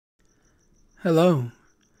Hello.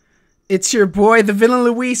 It's your boy, the villain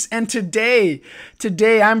Luis, and today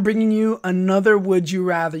I'm bringing you another Would You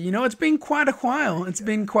Rather. You know, it's been quite a while. It's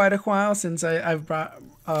been quite a while since I've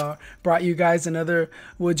brought you guys another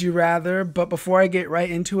Would You Rather. But before I get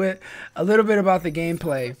right into it, a little bit about the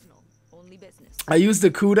gameplay. I used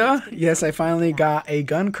the CUDA. Yes, I finally got a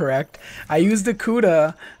gun correct. I used the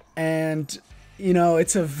CUDA, and you know,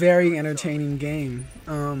 it's a very entertaining game.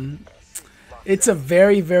 It's a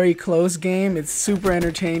very, very close game. It's super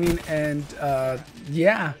entertaining, and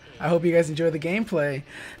yeah, I hope you guys enjoy the gameplay.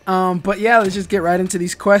 But yeah, let's just get right into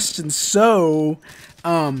these questions. So,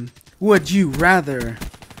 would you rather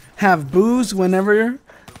have booze whenever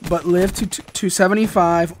but live to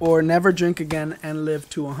 75, or never drink again and live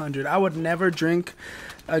to 100? I would never drink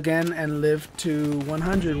again and live to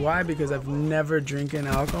 100. Why? Because I've never drinking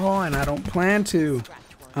alcohol, and I don't plan to.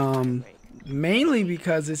 Mainly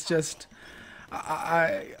because it's just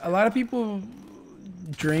a lot of people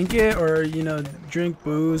drink it, or you know, drink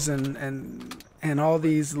booze and all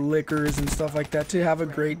these liquors and stuff like that to have a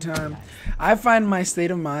great time. I find my state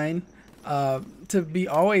of mind to be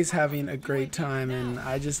always having a great time, and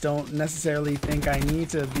I just don't necessarily think I need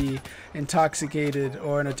to be intoxicated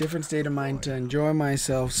or in a different state of mind to enjoy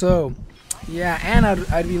myself. So yeah, and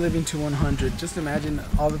I'd be living to 100. Just imagine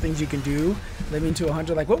all the things you can do living to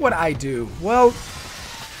 100. Like, what would I do? Well,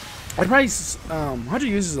 I'd probably 100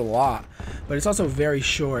 years is a lot, but it's also very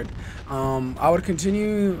short. I would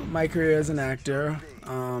continue my career as an actor,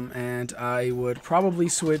 and I would probably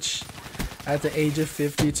switch at the age of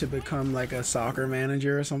 50 to become like a soccer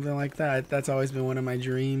manager or something like that. That's always been one of my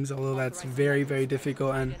dreams, although that's very, very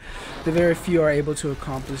difficult, and the very few are able to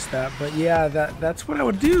accomplish that. But yeah, that's what I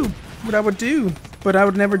would do. But I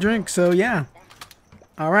would never drink. So yeah.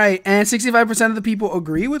 All right, and 65% of the people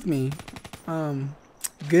agree with me.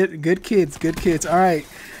 Good kids. All right.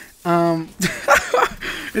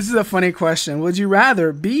 This is a funny question. Would you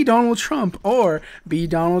rather be Donald Trump or be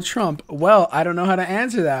Donald Trump? Well, I don't know how to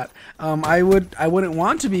answer that. I wouldn't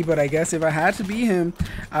want to be, but I guess if I had to be him,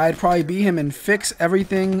 I'd probably be him and fix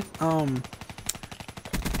everything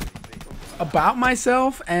about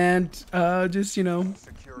myself, and just, you know,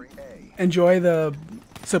 enjoy the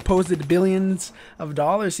supposed billions of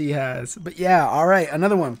dollars he has. But yeah, all right,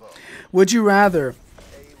 another one. Would you rather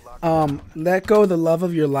let go of the love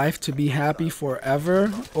of your life to be happy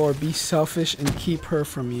forever, or be selfish and keep her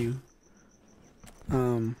from you?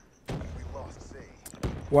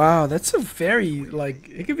 Wow, that's a very, like,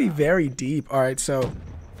 it could be very deep. All right, so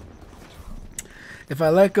if I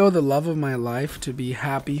let go of the love of my life to be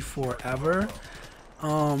happy forever,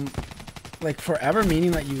 like forever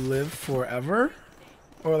meaning that you live forever,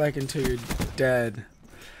 or like until you're dead?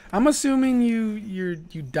 I'm assuming you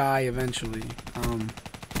die eventually.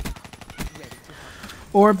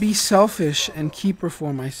 Or be selfish and keep her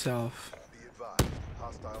for myself.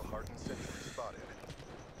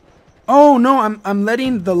 Oh no, I'm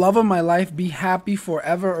letting the love of my life be happy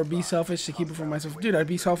forever, or be selfish to keep her for myself. Dude, I'd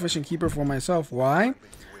be selfish and keep her for myself. Why?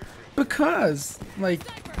 Because, like,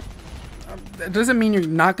 that doesn't mean you're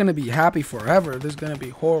not gonna be happy forever. There's gonna be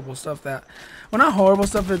horrible stuff that, well, not horrible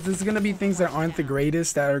stuff, but there's gonna be things that aren't the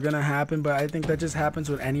greatest that are gonna happen, but I think that just happens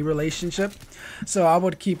with any relationship. So I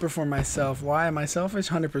would keep her for myself. Why am I selfish?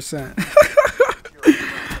 100%.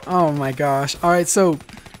 Oh my gosh. All right, so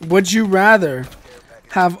would you rather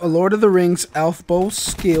have a Lord of the Rings elf bow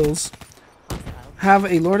skills, have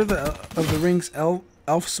a Lord of the Rings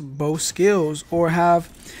elf's bow skills, or have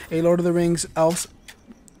a Lord of the Rings elf's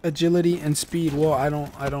agility and speed? Well, I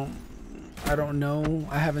don't know.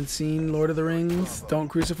 I haven't seen Lord of the Rings. Don't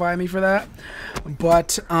crucify me for that.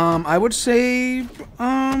 But I would say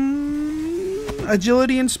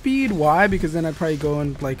agility and speed. Why? Because then I'd probably go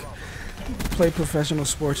and like play professional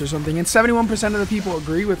sports or something. And 71% of the people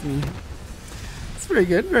agree with me. It's very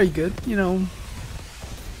good, very good. You know.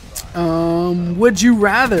 Would you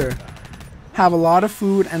rather have a lot of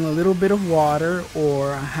food and a little bit of water,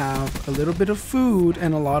 or have a little bit of food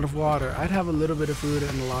and a lot of water? I'd have a little bit of food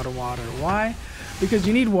and a lot of water. Why? Because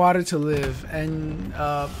you need water to live, and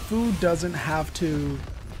food doesn't have to,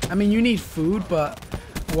 I mean, you need food, but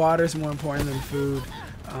water is more important than food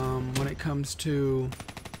when it comes to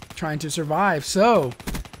trying to survive. So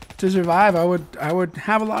to survive, I would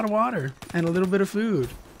have a lot of water and a little bit of food,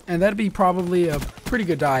 and that'd be probably a pretty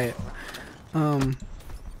good diet.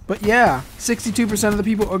 But yeah, 62% of the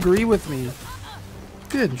people agree with me.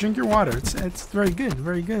 Good, drink your water. It's very good,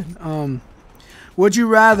 very good. Would you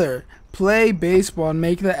rather play baseball and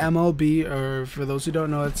make the MLB, or for those who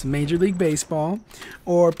don't know, it's Major League Baseball,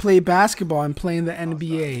 or play basketball and play in the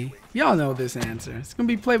NBA? Y'all know this answer. It's gonna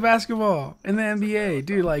be play basketball in the NBA,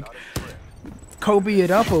 dude. Like, Kobe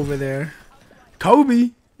it up over there.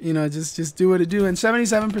 Kobe, you know, just do what it do. And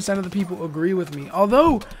 77% of the people agree with me.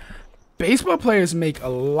 Although baseball players make a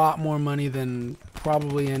lot more money than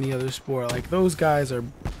probably any other sport. Like those guys are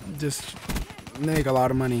just make a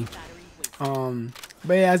lot of money.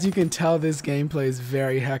 But yeah, as you can tell, this gameplay is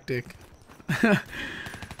very hectic.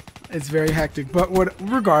 It's very hectic. But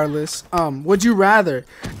regardless, would you rather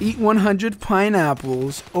eat 100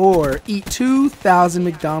 pineapples or eat 2,000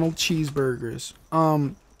 McDonald's cheeseburgers?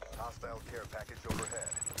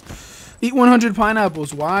 Eat 100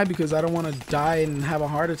 pineapples. Why? Because I don't want to die and have a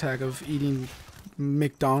heart attack of eating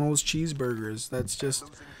McDonald's cheeseburgers. That's just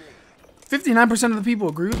 59% of the people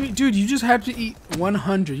agree with me. Dude, you just have to eat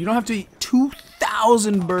 100. You don't have to eat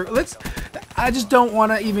 2,000 burgers. I just don't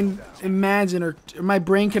want to even imagine, or my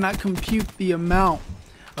brain cannot compute the amount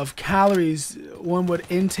of calories one would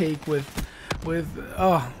intake with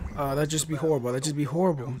that'd just be horrible. That'd just be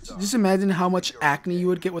horrible. Just imagine how much acne you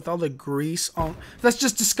would get with all the grease on. That's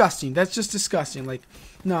just disgusting. That's just disgusting. Like,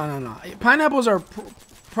 no. Pineapples are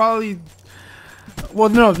probably, well,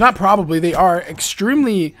 no, not probably. They are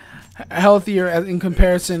extremely healthier in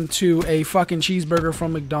comparison to a fucking cheeseburger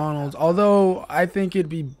from McDonald's. Although I think it'd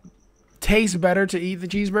be taste better to eat the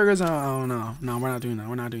cheeseburgers. Oh no, we're not doing that.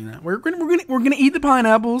 We're not doing that. We're gonna eat the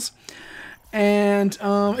pineapples, and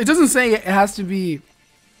it doesn't say it has to be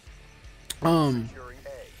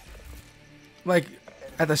like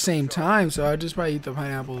at the same time. So I'd just probably eat the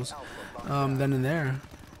pineapples then and there.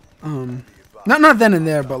 Not then and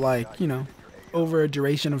there, but like, you know, over a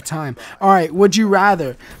duration of time. All right, would you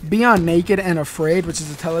rather be on Naked and Afraid, which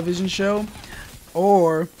is a television show,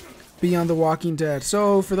 or be on The Walking Dead?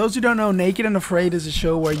 So for those who don't know, Naked and Afraid is a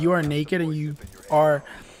show where you are naked and you are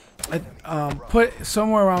put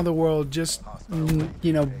somewhere around the world, just,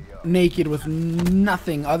 you know, naked with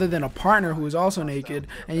nothing other than a partner who is also naked,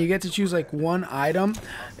 and you get to choose like one item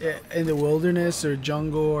in the wilderness or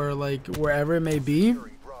jungle or like wherever it may be,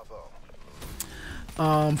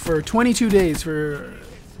 for 22 days, for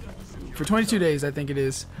 22 days I think it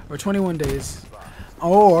is, or 21 days,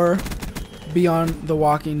 or be on The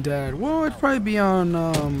Walking Dead. Well, it'd probably be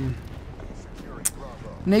on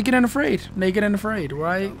Naked and Afraid. Naked and Afraid,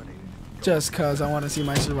 right? Just cause I want to see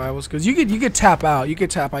my survivals. Cause you could tap out. You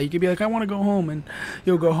could tap out. You could be like, I want to go home, and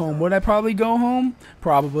you'll go home. Would I probably go home?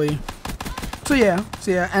 Probably. So yeah.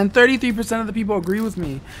 And 33% of the people agree with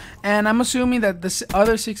me. And I'm assuming that the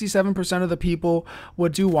other 67% of the people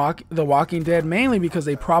would do The Walking Dead, mainly because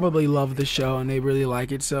they probably love the show and they really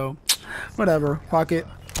like it. So whatever. Fuck it.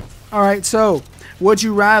 Alright, so, would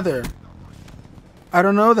you rather? I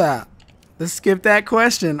don't know that. Let's skip that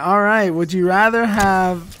question. Alright, would you rather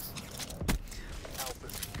have...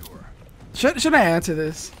 Should I answer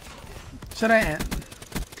this?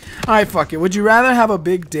 Alright, fuck it. Would you rather have a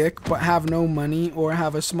big dick but have no money, or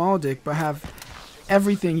have a small dick but have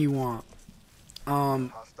everything you want?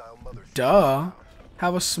 Duh.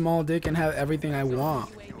 Have a small dick and have everything I want.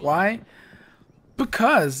 Why?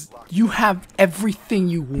 Because you have everything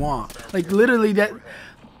you want. Like literally that.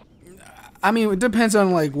 I mean, it depends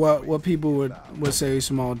on like what people would say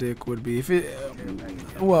small dick would be. If it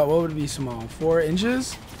what would be small? 4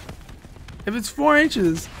 inches? If it's 4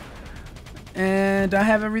 inches and I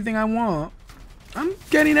have everything I want, I'm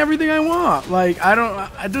getting everything I want. Like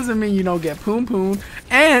it doesn't mean you don't get poon poon,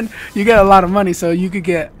 and you get a lot of money, so you could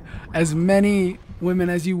get as many women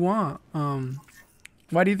as you want.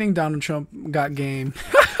 Why do you think Donald Trump got game?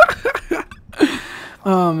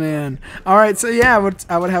 Oh man. Alright, so yeah,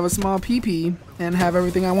 I would have a small pee-pee and have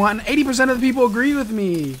everything I want, and 80% of the people agree with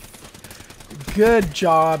me. Good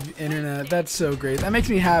job, internet. That's so great. That makes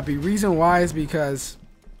me happy. Reason why is because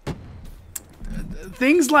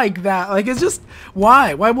things like that, like, it's just,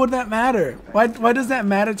 why would that matter? Why does that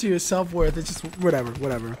matter to your self-worth? It's just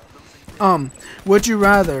whatever. Would you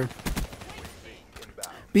rather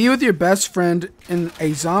be with your best friend in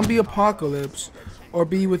a zombie apocalypse, or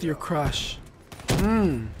be with your crush?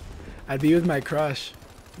 I'd be with my crush.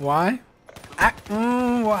 Why?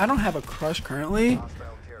 Well, I don't have a crush currently.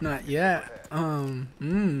 Not yet.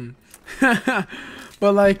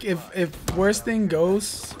 But like, if worst thing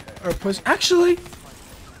goes, or push, actually,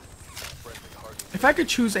 if I could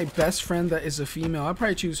choose a best friend that is a female, I'd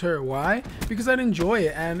probably choose her. Why? Because I'd enjoy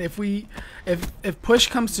it. And if push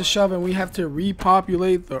comes to shove and we have to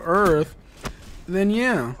repopulate the earth, then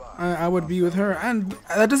yeah, I would be with her. And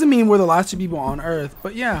that doesn't mean we're the last 2 people on earth,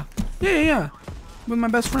 but yeah, with my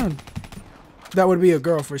best friend. That would be a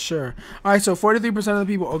girl for sure. Alright, so 43% of the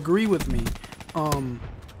people agree with me.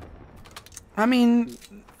 I mean,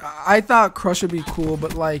 I thought crush would be cool,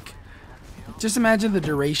 but like, just imagine the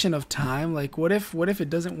duration of time. Like, what if it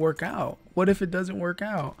doesn't work out? What if it doesn't work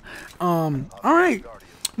out? All right,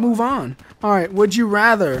 move on. All right, would you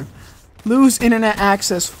rather lose internet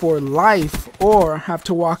access for life or have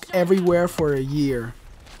to walk everywhere for a year?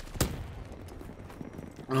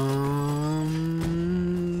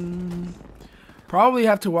 Probably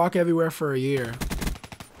have to walk everywhere for a year.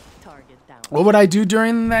 What would I do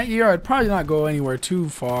during that year? I'd probably not go anywhere too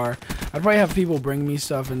far. I'd probably have people bring me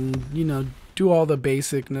stuff and, you know, do all the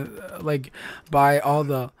basic, like, buy all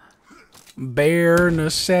the bare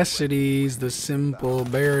necessities, the simple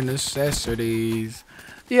bare necessities.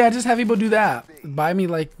 Yeah, just have people do that. Buy me,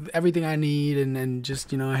 like, everything I need and then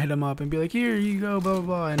just, you know, hit them up and be like, here you go, blah, blah,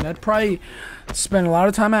 blah. And I'd probably spend a lot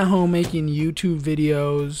of time at home making YouTube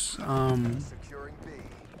videos.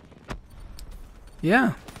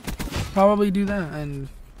 Yeah, probably do that and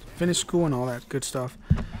finish school and all that good stuff.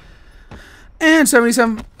 And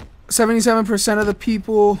 77% of the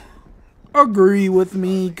people agree with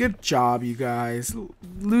me. Good job, you guys.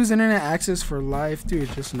 Lose internet access for life,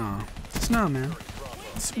 dude. Just nah. Just nah, man.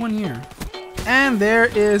 It's 1 year. And there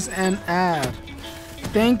is an ad.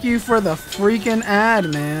 Thank you for the freaking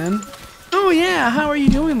ad, man. Oh yeah, how are you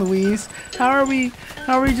doing, Louise? How are we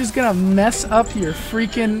just gonna mess up your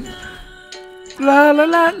freaking la la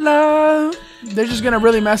la la? They're just gonna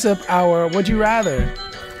really mess up our would you rather.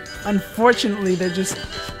 Unfortunately, they're just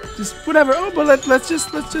whatever. Oh, but let's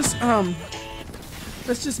just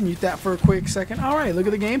mute that for a quick second. All right, look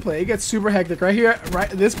at the gameplay. It gets super hectic right here. Right,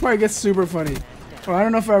 this part gets super funny. Well, I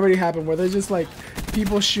don't know if it already happened where there's just like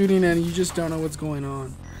people shooting and you just don't know what's going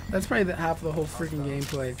on. That's probably half of the whole freaking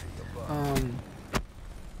gameplay.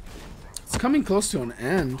 It's coming close to an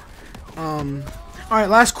end. All right,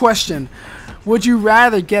 last question. Would you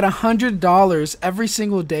rather get $100 every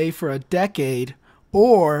single day for a decade,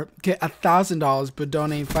 or get $1,000 but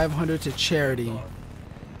donate $500 to charity?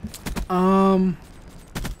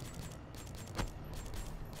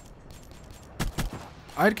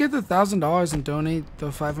 I'd get the $1,000 and donate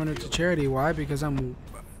the $500 to charity. Why? Because I don't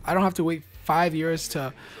have to wait 5 years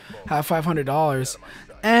to have $500.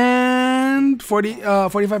 And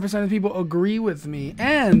 45% of people agree with me.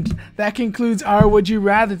 And that concludes our Would You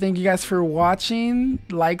Rather. Thank you guys for watching.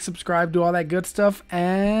 Like, subscribe, do all that good stuff.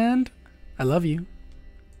 And I love you.